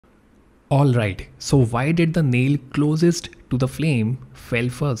Alright, so why did the nail closest to the flame fell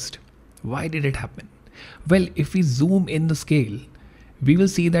first? Why did it happen? Well, if we zoom in the scale, we will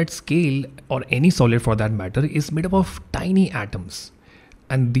see that scale, or any solid for that matter, is made up of tiny atoms.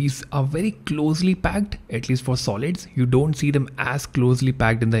 And these are very closely packed, at least for solids. You don't see them as closely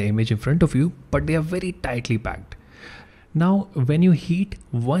packed in the image in front of you, but they are very tightly packed. Now, when you heat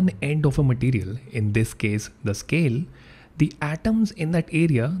one end of a material, in this case the scale, the atoms in that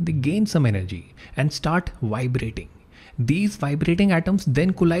area, they gain some energy and start vibrating. These vibrating atoms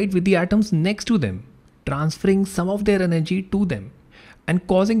then collide with the atoms next to them, transferring some of their energy to them and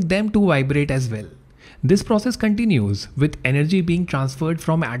causing them to vibrate as well. This process continues with energy being transferred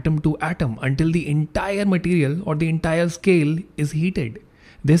from atom to atom until the entire material or the entire scale is heated.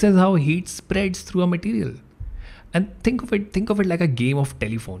 This is how heat spreads through a material. And think of it like a game of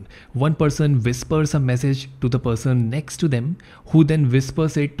telephone. One person whispers a message to the person next to them, who then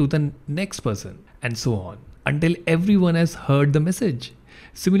whispers it to the next person, and so on, until everyone has heard the message.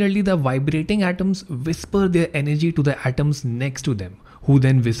 Similarly, the vibrating atoms whisper their energy to the atoms next to them, who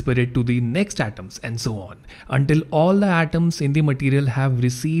then whisper it to the next atoms, and so on, until all the atoms in the material have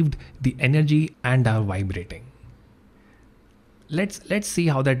received the energy and are vibrating. Let's see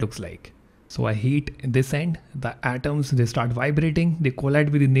how that looks like. So I heat this end, the atoms, they start vibrating, they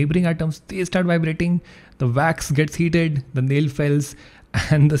collide with the neighboring atoms, they start vibrating, the wax gets heated, the nail fells,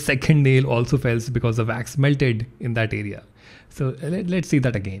 and the second nail also fells because the wax melted in that area. So let's see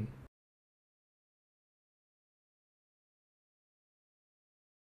that again.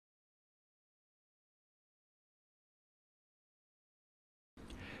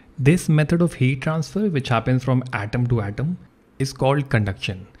 This method of heat transfer, which happens from atom to atom, is called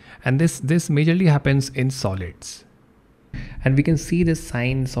conduction. And this majorly happens in solids. And we can see the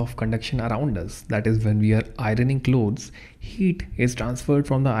signs of conduction around us. That is, when we are ironing clothes, heat is transferred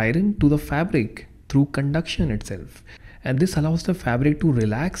from the iron to the fabric through conduction itself. And this allows the fabric to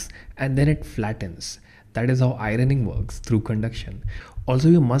relax and then it flattens. That is how ironing works, through conduction. Also,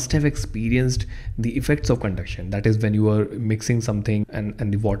 you must have experienced the effects of conduction. That is, when you are mixing something and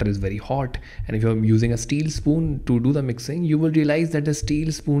the water is very hot, and if you are using a steel spoon to do the mixing, you will realize that the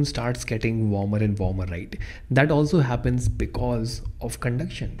steel spoon starts getting warmer and warmer, right? That also happens because of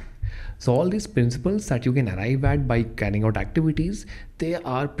conduction. So all these principles that you can arrive at by carrying out activities, they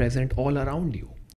are present all around you.